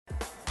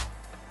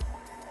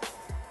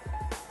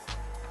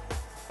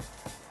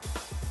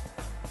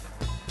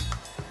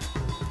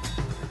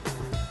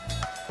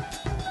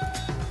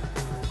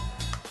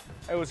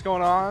Hey, what's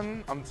going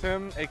on? I'm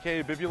Tim,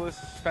 aka Bibulus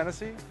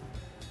Fantasy,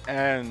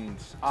 and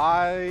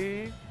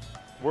I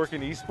work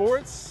in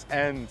esports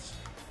and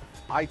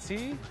IT.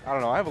 I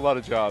don't know, I have a lot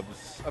of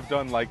jobs. I've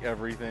done like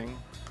everything.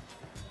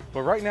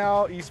 But right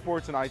now,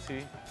 esports and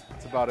IT,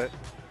 that's about it.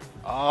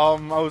 I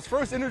was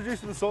first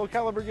introduced to the Soul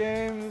Calibur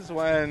games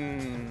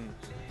when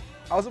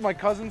I was at my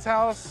cousin's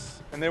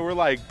house, and they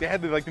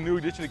had the new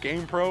edition of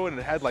Game Pro, and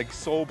it had like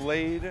Soul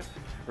Blade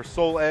or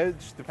Soul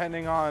Edge,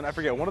 depending on, I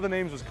forget, one of the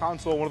names was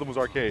console, one of them was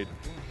arcade.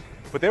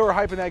 But they were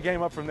hyping that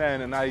game up from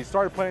then, and I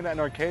started playing that in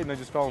arcade, and I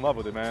just fell in love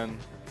with it, man.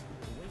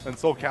 Then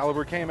Soul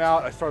Calibur came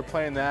out, I started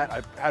playing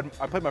that. I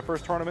played my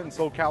first tournament in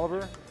Soul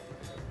Calibur,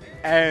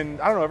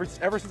 and I don't know,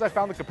 ever since I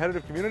found the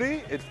competitive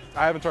community,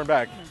 I haven't turned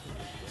back.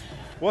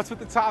 What's with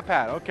the top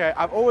hat? Okay,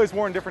 I've always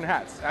worn different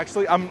hats.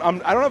 Actually, I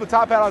don't have a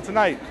top hat on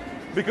tonight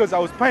because I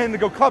was planning to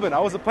go clubbing. I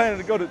wasn't planning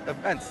to go to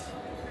events.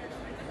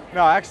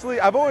 No,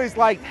 actually, I've always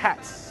liked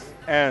hats.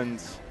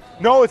 And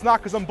no, it's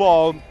not because I'm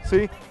bald.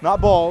 See,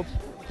 not bald,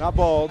 not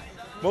bald.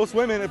 Most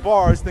women at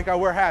bars think I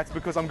wear hats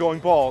because I'm going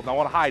bald and I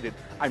want to hide it.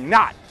 I'm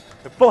not.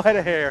 A full head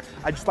of hair,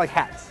 I just like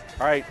hats,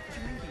 all right?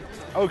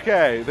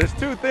 Okay, there's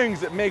two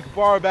things that make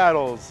bar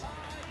battles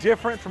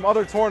different from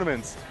other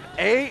tournaments.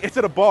 A, it's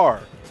at a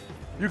bar.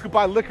 You could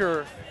buy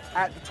liquor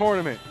at the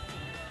tournament.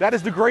 That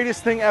is the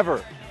greatest thing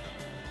ever.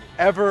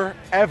 Ever,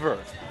 ever.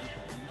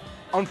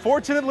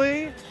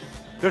 Unfortunately,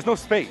 there's no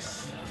space.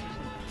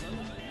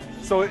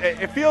 So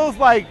it feels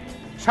like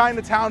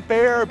Chinatown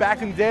Fair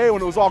back in the day when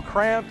it was all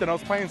cramped and I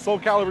was playing Soul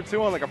Calibur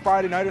 2 on like a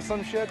Friday night or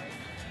some shit.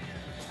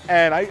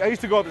 And I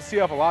used to go up to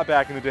CF a lot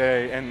back in the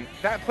day, and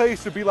that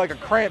place would be like a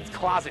cramped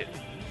closet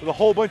with a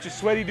whole bunch of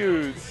sweaty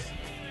dudes.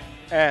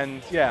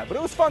 And yeah, but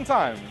it was fun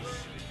times.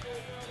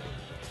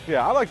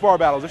 Yeah, I like bar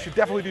battles. There should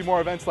definitely be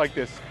more events like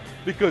this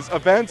because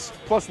events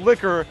plus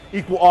liquor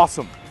equal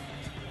awesome.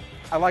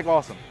 I like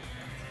awesome.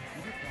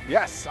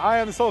 Yes, I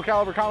am the Soul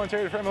Calibur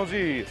commentator for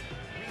M.W.D.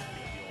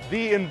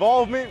 The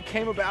involvement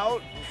came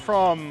about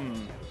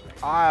from,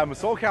 I'm a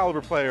Soul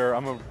Calibur player,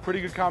 I'm a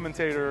pretty good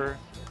commentator.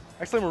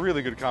 Actually, I'm a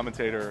really good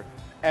commentator.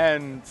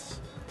 And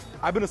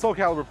I've been a Soul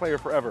Calibur player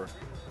forever.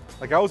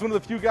 Like, I was one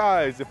of the few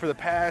guys that for the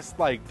past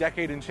like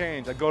decade and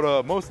change, I go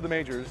to most of the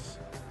majors.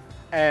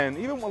 And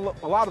even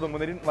a lot of them, when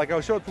they didn't, like I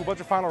showed up to a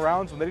bunch of final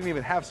rounds when they didn't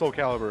even have Soul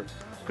Calibur.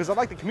 Because I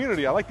like the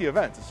community, I like the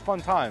events, it's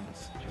fun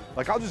times.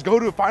 Like, I'll just go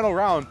to a final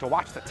round to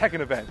watch the Tekken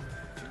event.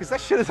 Because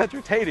that shit is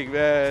entertaining,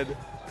 man.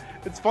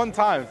 It's fun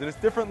times, and it's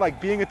different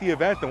like being at the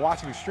event than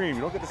watching the stream.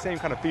 You don't get the same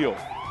kind of feel.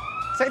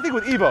 Same thing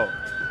with Evo.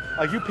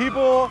 Like, you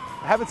people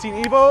haven't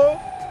seen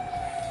Evo,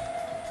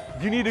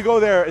 you need to go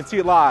there and see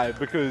it live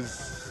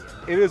because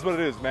it is what it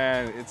is,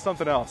 man. It's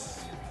something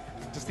else.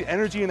 Just the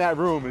energy in that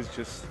room is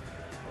just,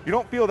 you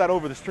don't feel that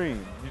over the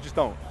stream. You just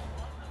don't.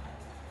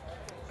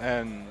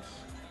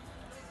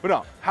 But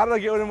no, how did I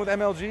get in with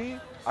M.W.D?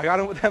 I got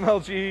in with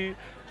M.W.D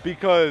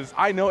because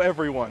I know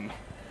everyone.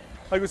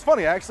 Like, it was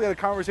funny, I actually had a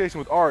conversation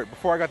with Art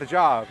before I got the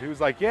job. He was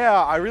like,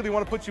 yeah, I really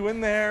want to put you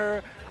in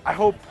there. I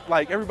hope,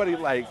 like, everybody,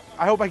 like,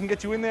 I hope I can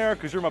get you in there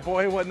because you're my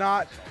boy and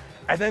whatnot.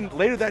 And then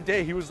later that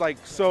day, he was like,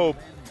 so,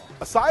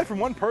 aside from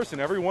one person,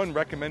 everyone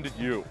recommended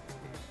you.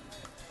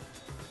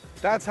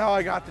 That's how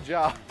I got the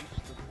job.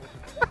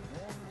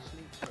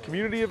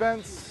 Community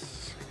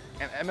events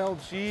and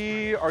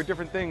M.W.D are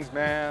different things,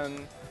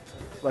 man.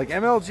 Like,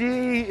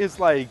 M.W.D is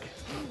like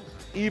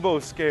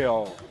Evo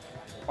scale.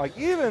 Like,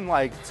 even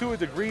like to a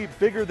degree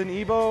bigger than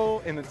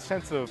Evo in the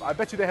sense of, I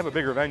bet you they have a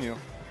bigger venue.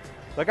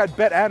 Like, I'd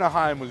bet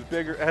Anaheim was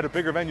had a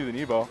bigger venue than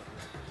Evo.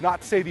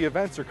 Not to say the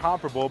events are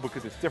comparable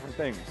because it's different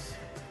things.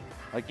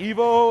 Like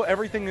Evo,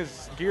 everything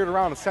is geared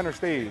around the center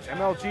stage.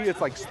 M.W.D,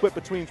 it's like split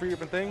between 3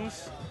 different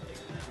things.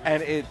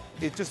 And it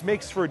just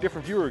makes for a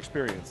different viewer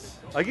experience.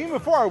 Like, even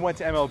before I went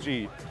to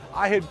M.W.D,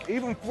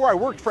 even before I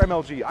worked for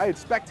M.W.D, I had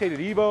spectated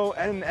Evo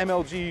and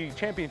M.W.D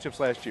championships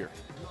last year.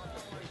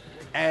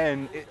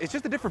 And it's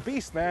just a different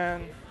beast,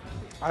 man.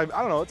 I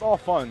don't know, it's all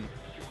fun.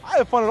 I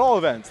have fun at all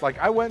events. Like,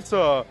 I went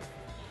to,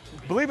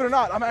 believe it or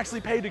not, I'm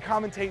actually paid to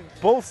commentate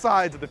both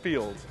sides of the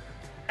field.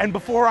 And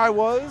before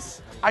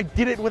I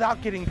did it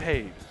without getting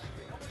paid.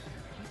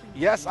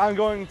 Yes, I'm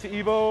going to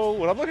Evo.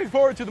 What I'm looking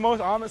forward to the most,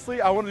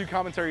 honestly, I want to do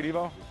commentary at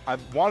Evo.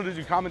 I've wanted to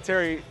do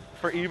commentary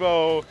for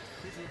Evo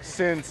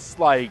since,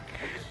 like,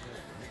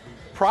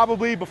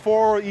 probably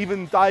before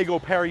even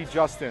Daigo Perry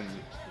Justin.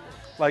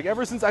 Like,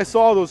 ever since I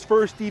saw those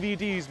first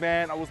DVDs,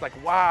 man, I was like,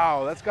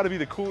 wow, that's got to be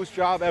the coolest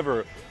job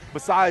ever.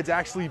 Besides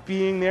actually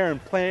being there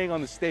and playing on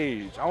the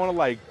stage. I want to,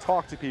 like,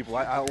 talk to people.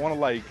 I want to,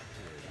 like,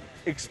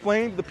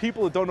 explain to the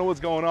people that don't know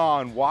what's going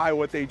on why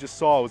what they just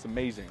saw was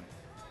amazing.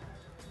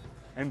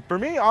 And for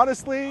me,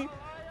 honestly,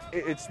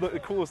 it's the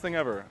coolest thing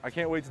ever. I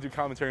can't wait to do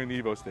commentary on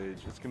the Evo stage.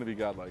 It's going to be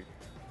godlike.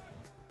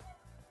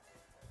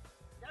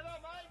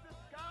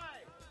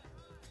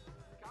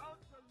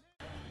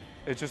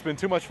 It's just been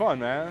too much fun,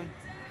 man.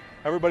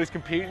 Everybody's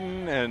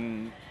competing,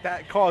 and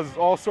that causes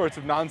all sorts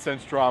of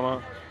nonsense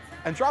drama.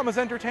 And drama's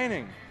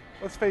entertaining.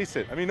 Let's face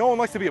it. I mean, no one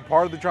likes to be a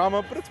part of the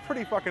drama, but it's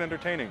pretty fucking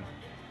entertaining.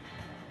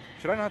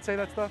 Should I not say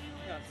that stuff?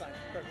 No, it's fine.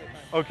 Perfectly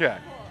fine. Okay.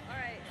 Cool. All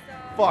right.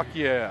 Fuck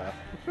yeah.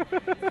 Soul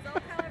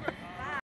Calibur